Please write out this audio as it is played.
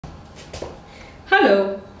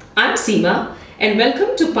Hello, I'm Seema and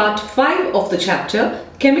welcome to part 5 of the chapter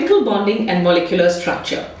Chemical Bonding and Molecular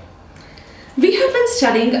Structure. We have been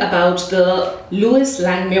studying about the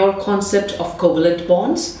Lewis-Langmuir concept of covalent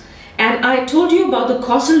bonds, and I told you about the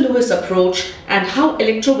Corson-Lewis approach and how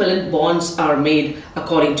electrovalent bonds are made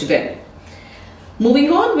according to them.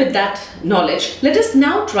 Moving on with that knowledge, let us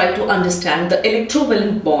now try to understand the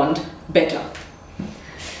electrovalent bond better.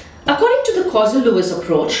 According to the Corson-Lewis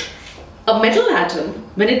approach, a metal atom,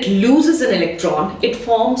 when it loses an electron, it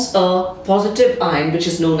forms a positive ion which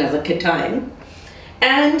is known as a cation.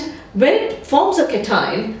 And when it forms a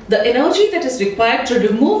cation, the energy that is required to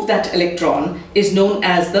remove that electron is known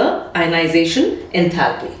as the ionization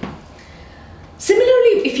enthalpy.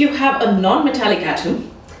 Similarly, if you have a non-metallic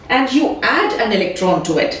atom and you add an electron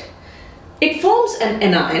to it, it forms an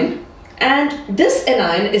anion, and this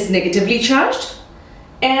anion is negatively charged,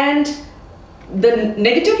 and the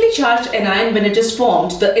negatively charged anion, when it is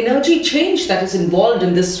formed, the energy change that is involved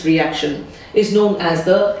in this reaction is known as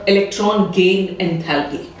the electron gain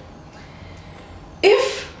enthalpy.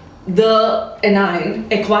 If the anion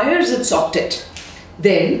acquires its octet,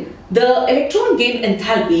 then the electron gain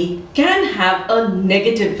enthalpy can have a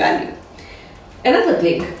negative value. Another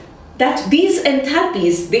thing, that these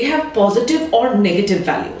enthalpies, they have positive or negative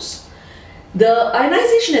values. The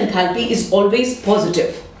ionization enthalpy is always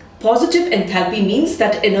positive. Positive enthalpy means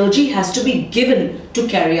that energy has to be given to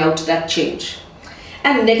carry out that change.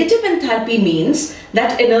 And negative enthalpy means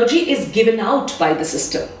that energy is given out by the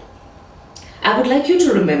system. I would like you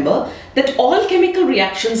to remember that all chemical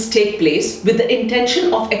reactions take place with the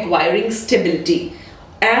intention of acquiring stability.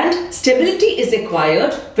 And stability is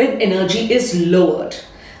acquired when energy is lowered.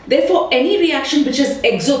 Therefore, any reaction which is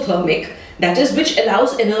exothermic, that is, which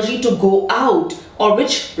allows energy to go out or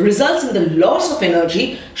which results in the loss of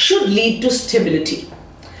energy, should lead to stability.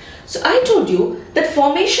 So I told you that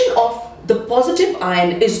formation of the positive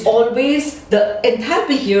ion is always, the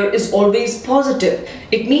enthalpy here is always positive.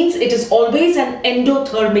 It means it is always an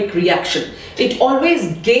endothermic reaction. It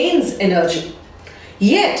always gains energy.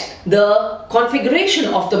 Yet the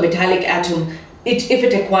configuration of the metallic atom, if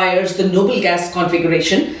it acquires the noble gas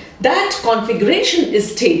configuration, that configuration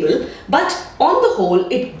is stable, but on the whole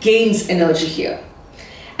it gains energy here.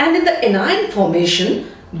 And in the anion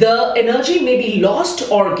formation, the energy may be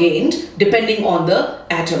lost or gained depending on the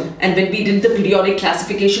atom. And when we did the periodic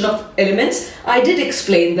classification of elements, I did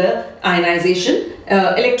explain the ionization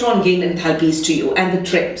electron gain enthalpies to you and the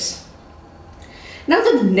trends. Now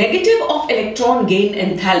the negative of electron gain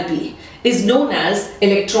enthalpy is known as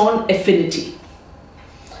electron affinity.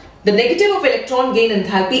 The negative of electron gain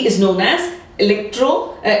enthalpy is known as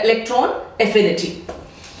electron affinity.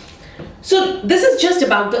 So this is just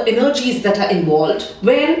about the energies that are involved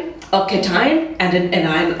when a cation and an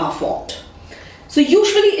anion are formed. So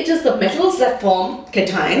usually it is the metals that form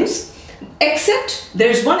cations, except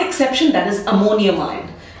there is one exception, that is ammonium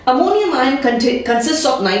ion. Ammonium ion consists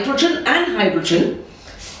of nitrogen and hydrogen,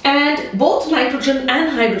 and both nitrogen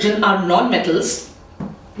and hydrogen are non-metals.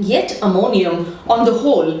 Yet ammonium on the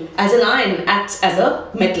whole as an ion acts as a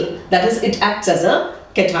metal, that is, it acts as a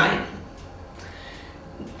cation.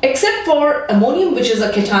 Except for ammonium, which is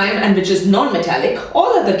a cation and which is non-metallic,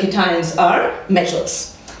 all other cations are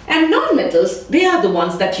metals. And non-metals, they are the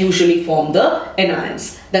ones that usually form the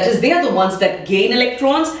anions. That is, they are the ones that gain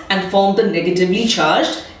electrons and form the negatively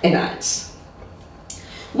charged anions.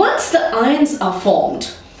 Once the ions are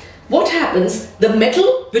formed, what happens? The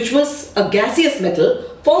metal, which was a gaseous metal,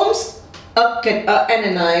 forms a cation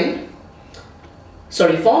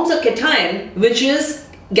which is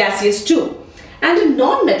gaseous too. And a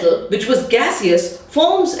non-metal, which was gaseous,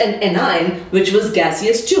 forms an anion which was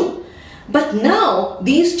gaseous too. But now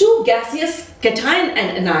these two gaseous cation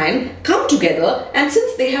and anion come together, and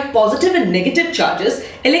since they have positive and negative charges,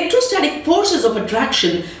 electrostatic forces of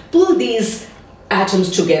attraction pull these atoms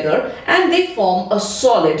together and they form a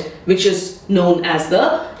solid which is known as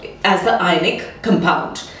the ionic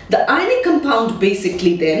compound. The ionic compound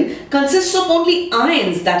basically then consists of only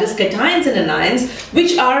ions, that is cations and anions,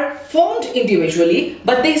 which are formed individually,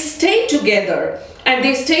 but they stay together, and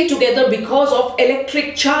they stay together because of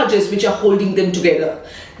electric charges which are holding them together.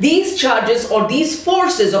 These charges or these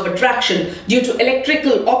forces of attraction due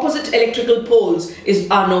to opposite electrical poles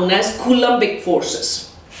are known as Coulombic forces.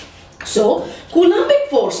 So Coulombic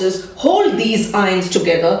forces hold these ions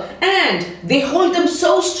together, and they hold them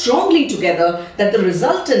so strongly together that the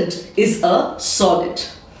resultant is a solid.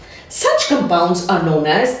 Such compounds are known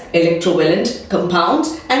as electrovalent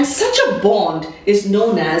compounds, and such a bond is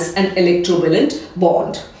known as an electrovalent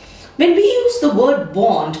bond. When we use the word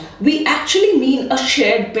bond, we actually mean a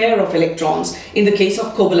shared pair of electrons in the case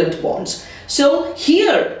of covalent bonds. So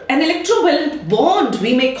here, an electrovalent bond,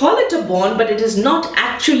 we may call it a bond, but it is not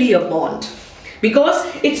actually a bond, because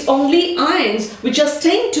it's only ions which are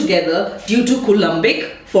staying together due to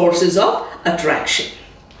Coulombic forces of attraction.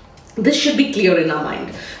 This should be clear in our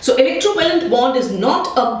mind. So electrovalent bond is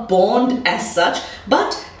not a bond as such,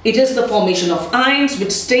 but it is the formation of ions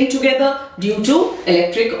which stay together due to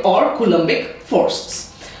electric or Coulombic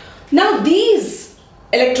forces. Now these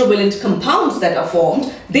electrovalent compounds that are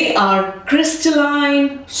formed, they are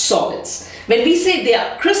crystalline solids. When we say they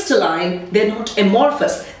are crystalline, they're not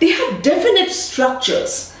amorphous. They have definite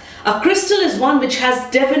structures. A crystal is one which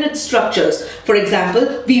has definite structures. For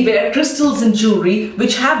example, we wear crystals in jewelry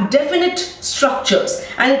which have definite structures.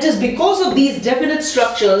 And it is because of these definite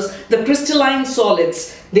structures, the crystalline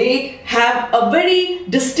solids, they have a very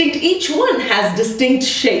distinct, each one has distinct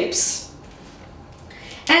shapes.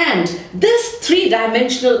 And this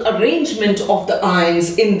three-dimensional arrangement of the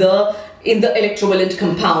ions in the electrovalent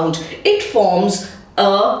compound, it forms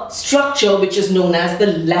a structure which is known as the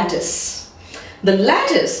lattice. The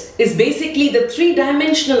lattice is basically the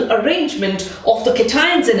three-dimensional arrangement of the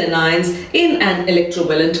cations and anions in an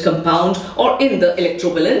electrovalent compound or in the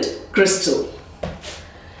electrovalent crystal.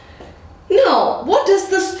 Now, what does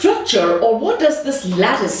the structure or what does this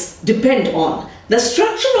lattice depend on? The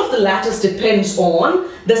structure of the lattice depends on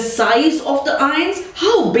the size of the ions,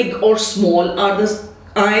 how big or small are the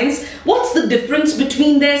ions, what's the difference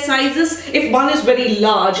between their sizes. If one is very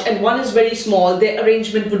large and one is very small, their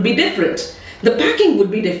arrangement would be different. The packing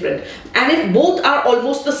would be different. And if both are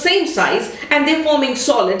almost the same size and they're forming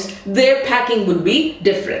solids, their packing would be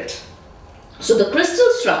different. So the crystal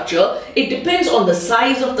structure, it depends on the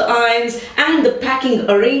size of the ions and the packing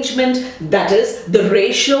arrangement, that is the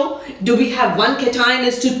ratio. Do we have one cation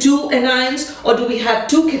is to 2 anions, or do we have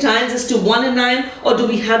 2 cations is to 1 anion, or do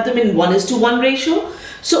we have them in 1:1 ratio?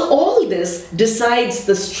 So all this decides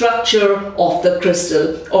the structure of the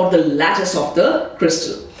crystal or the lattice of the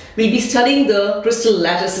crystal. We'll be studying the crystal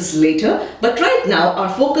lattices later, but right now our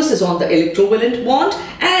focus is on the electrovalent bond.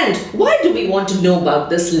 And why do we want to know about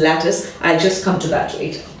this lattice? I'll just come to that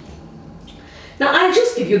later. Now I'll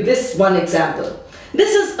just give you this one example.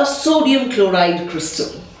 This is a sodium chloride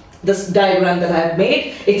crystal. This diagram that I have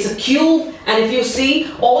made, it's a cube, and if you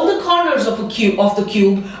see, all the corners of the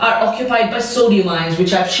cube are occupied by sodium ions,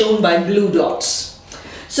 which I've shown by blue dots.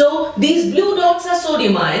 So these blue dots are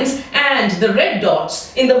sodium ions, and the red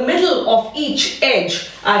dots in the middle of each edge,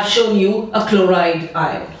 I've shown you a chloride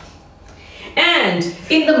ion. And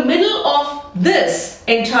in the middle of this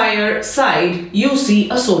entire side, you see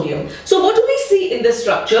a sodium. So what do we see in this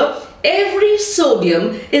structure? Every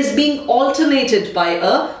sodium is being alternated by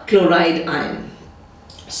a chloride ion.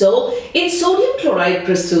 So in sodium chloride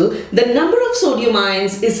crystal, the number of sodium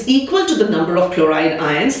ions is equal to the number of chloride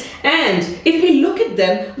ions, and if we look at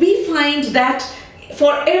them, we find that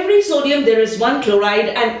for every sodium there is one chloride,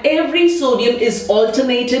 and every sodium is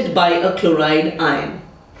alternated by a chloride ion.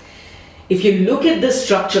 If you look at this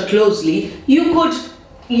structure closely, you could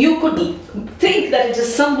think that it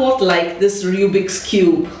is somewhat like this Rubik's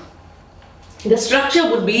cube. The structure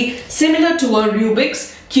would be similar to a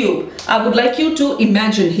Rubik's cube. I would like you to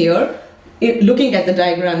imagine here, looking at the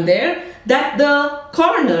diagram there, that the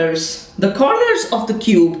corners of the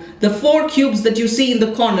cube, the 4 cubes that you see in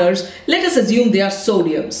the corners, let us assume they are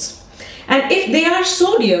sodiums. And if they are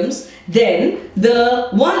sodiums, then the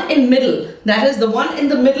one in middle, that is the one in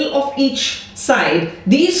the middle of each side,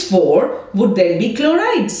 these 4 would then be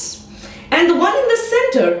chlorides. And the one in the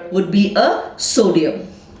center would be a sodium,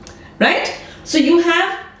 right? So you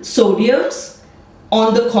have sodiums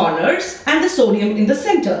on the corners and the sodium in the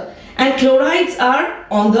center, and chlorides are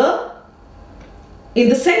in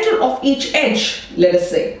the center of each edge, let us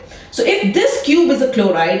say. So if this cube is a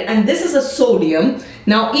chloride and this is a sodium,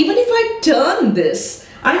 now even if I turn this,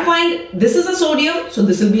 I find this is a sodium, so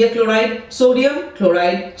this will be a chloride, sodium,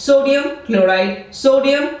 chloride, sodium, chloride,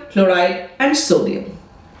 sodium, chloride, and sodium.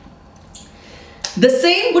 The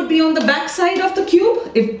same would be on the back side of the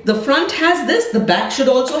cube. If the front has this, the back should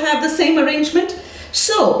also have the same arrangement.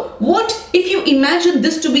 So what if you imagine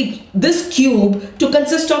this to be this cube to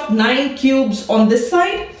consist of 9 cubes on this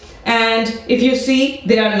side, and if you see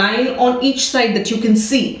there are 9 on each side that you can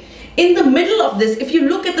see. In the middle of this, if you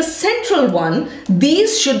look at the central one,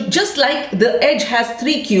 these should, just like the edge has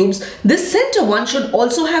 3 cubes, this center one should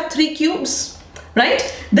also have 3 cubes. Right?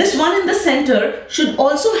 This one in the center should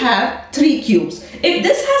also have 3 cubes. If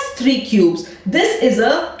this has 3 cubes, this is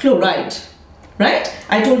a chloride, right?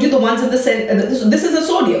 I told you the ones in the center, this is a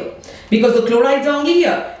sodium, because the chlorides are only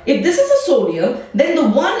here. if this is a sodium, then the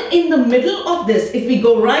one in the middle of this, if we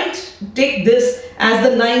go right, take this as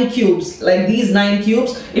the 9 cubes, like these 9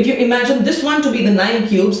 cubes. If you imagine this one to be the 9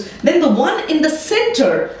 cubes, then the one in the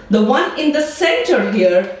center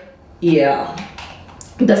here, yeah,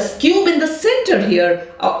 the cube in the center here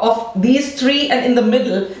of these 3 and in the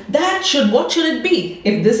middle, that should, what should it be?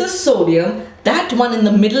 If this is sodium, that one in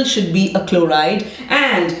the middle should be a chloride,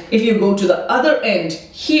 and if you go to the other end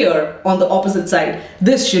here on the opposite side,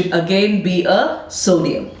 this should again be a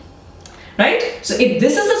sodium. Right? So if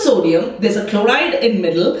this is a sodium, there's a chloride in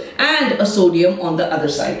middle and a sodium on the other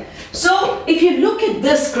side. So if you look at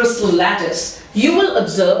this crystal lattice, you will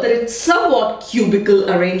observe that it's somewhat cubical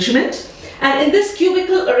arrangement. And in this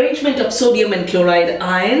cubical arrangement of sodium and chloride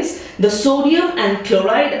ions, the sodium and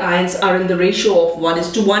chloride ions are in the ratio of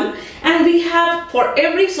 1:1. And we have, for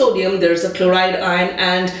every sodium, there's a chloride ion,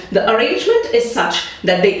 and the arrangement is such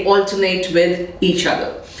that they alternate with each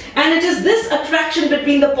other. And it is this attraction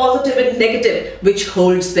between the positive and negative which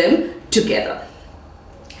holds them together.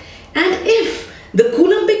 And if the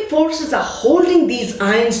Coulombic forces are holding these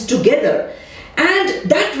ions together, and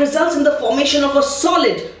that results in the formation of a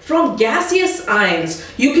solid from gaseous ions,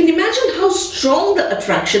 you can imagine how strong the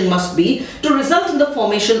attraction must be to result in the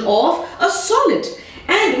formation of a solid.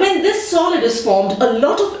 And when this solid is formed, a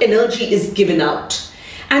lot of energy is given out.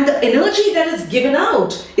 And the energy that is given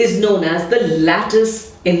out is known as the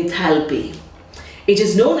lattice enthalpy. It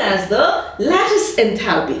is known as the lattice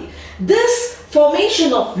enthalpy. This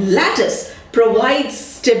formation of lattice provides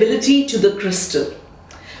stability to the crystal.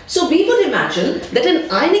 So we would imagine that an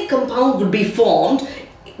ionic compound would be formed,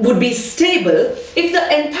 would be stable if the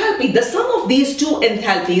enthalpy, the sum of these two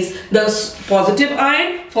enthalpies, the positive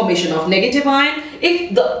ion, formation of negative ion,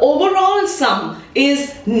 if the overall sum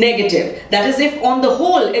is negative, that is, if on the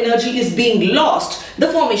whole energy is being lost, the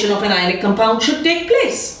formation of an ionic compound should take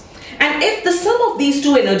place. And if the sum of these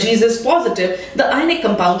two energies is positive, the ionic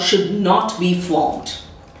compound should not be formed.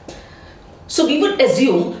 So we would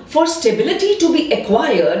assume for stability to be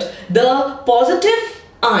acquired, the positive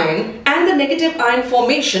ion and the negative ion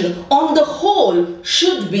formation on the whole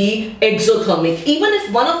should be exothermic. Even if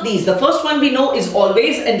one of these, the first one we know is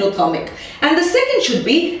always endothermic, and the second should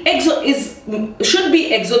be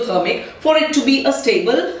exothermic for it to be a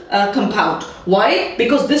stable compound. Why?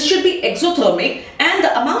 Because this should be exothermic, and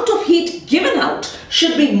the amount of heat given out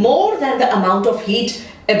should be more than the amount of heat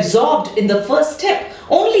absorbed in the first step.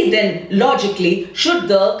 Only then, logically, should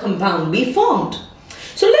the compound be formed.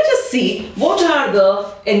 So let us see what are the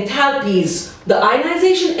enthalpies, the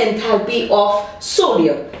ionization enthalpy of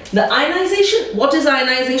sodium. The ionization, what is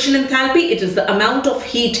ionization enthalpy? It is the amount of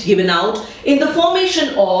heat given out in the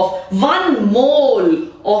formation of 1 mole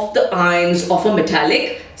of the ions of a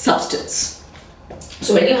metallic substance.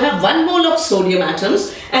 So when you have 1 mole of sodium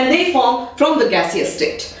atoms and they form from the gaseous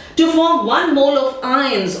state, to form 1 mole of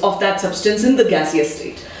ions of that substance in the gaseous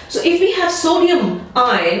state. So if we have sodium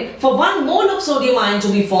ion, for 1 mole of sodium ion to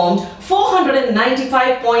be formed,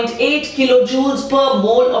 495.8 kilojoules per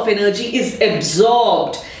mole of energy is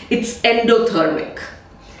absorbed. It's endothermic.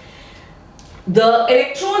 The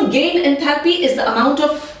electron gain enthalpy is the amount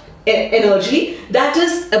of energy that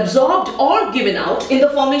is absorbed or given out in the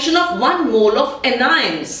formation of 1 mole of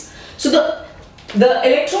anions. So the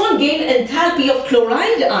electron gain enthalpy of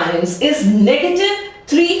chloride ions is negative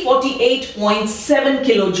 348.7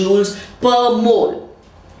 kilojoules per mole,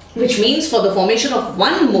 which means for the formation of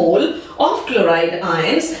 1 mole of chloride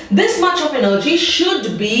ions, this much of energy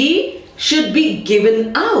should be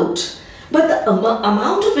given out. But the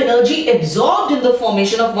amount of energy absorbed in the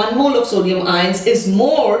formation of 1 mole of sodium ions is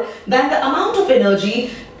more than the amount of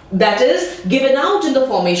energy that is given out in the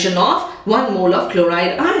formation of 1 mole of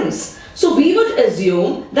chloride ions. So we would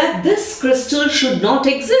assume that this crystal should not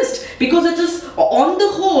exist because it is, on the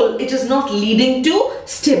whole, it is not leading to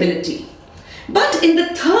stability. But in the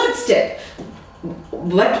third step,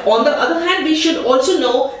 but on the other hand, we should also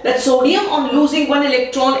know that sodium on losing 1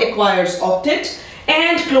 electron acquires octet,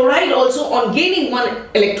 and chloride also on gaining 1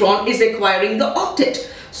 electron is acquiring the octet.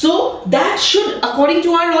 So that should, according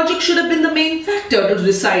to our logic, should have been the main factor to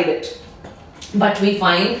decide it. But we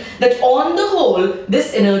find that on the whole,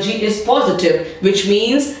 this energy is positive, which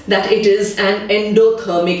means that it is an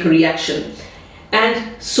endothermic reaction. And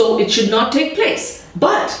so it should not take place.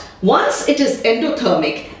 But once it is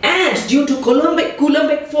endothermic and due to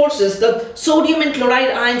Coulombic forces, the sodium and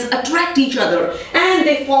chloride ions attract each other and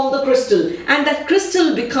they form the crystal. And that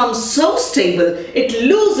crystal becomes so stable, it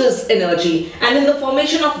loses energy. And in the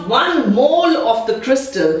formation of 1 mole of the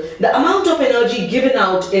crystal, the amount of energy given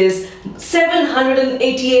out is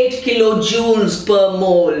 788 kilojoules per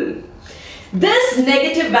mole. This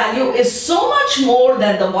negative value is so much more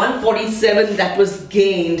than the 147 that was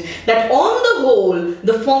gained that on the whole,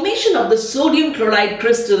 the formation of the sodium chloride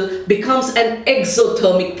crystal becomes an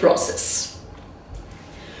exothermic process.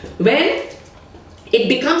 When it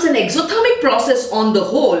becomes an exothermic process on the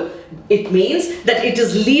whole, it means that it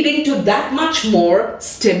is leading to that much more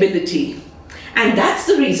stability. And that's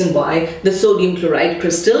the reason why the sodium chloride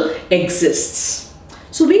crystal exists.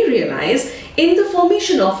 So we realize in the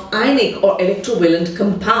formation of ionic or electrovalent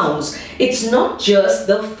compounds, it's not just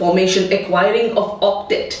the formation acquiring of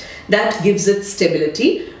octet that gives it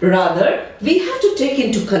stability. Rather, we have to take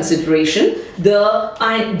into consideration the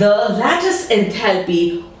lattice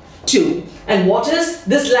enthalpy too. And what is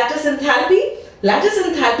this lattice enthalpy? Lattice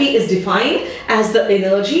enthalpy is defined as the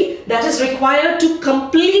energy that is required to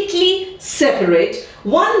completely separate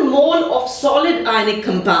 1 mole of solid ionic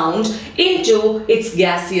compound into its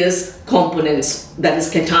gaseous components, that is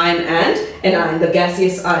cation and anion, the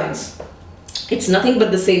gaseous ions. It's nothing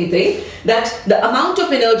but the same thing, that the amount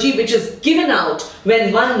of energy which is given out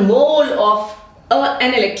when 1 mole of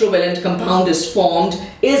an electrovalent compound is formed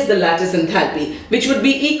is the lattice enthalpy, which would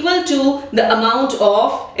be equal to the amount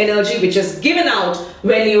of energy which is given out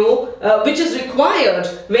when you, which is required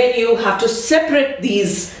when you have to separate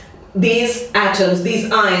these atoms,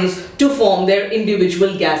 these ions, to form their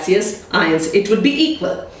individual gaseous ions. It would be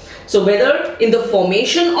equal. So whether in the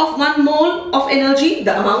formation of 1 mole of energy,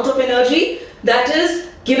 the amount of energy that is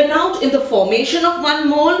given out in the formation of 1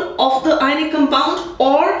 mole of the ionic compound,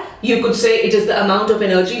 or you could say it is the amount of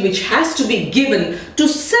energy which has to be given to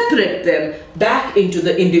separate them back into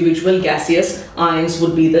the individual gaseous ions,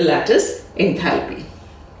 would be the lattice enthalpy.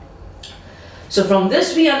 So from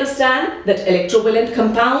this we understand that electrovalent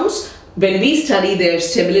compounds, when we study their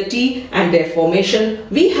stability and their formation,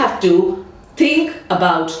 we have to think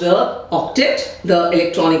about the octet, the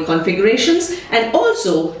electronic configurations, and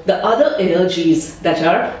also the other energies that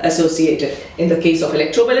are associated. In the case of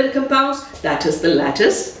electrovalent compounds, that is the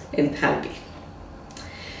lattice enthalpy.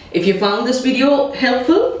 If you found this video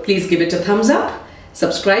helpful, please give it a thumbs up,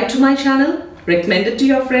 subscribe to my channel, recommend it to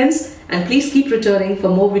your friends, and please keep returning for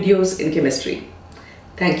more videos in chemistry.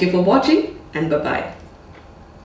 Thank you for watching, and bye-bye.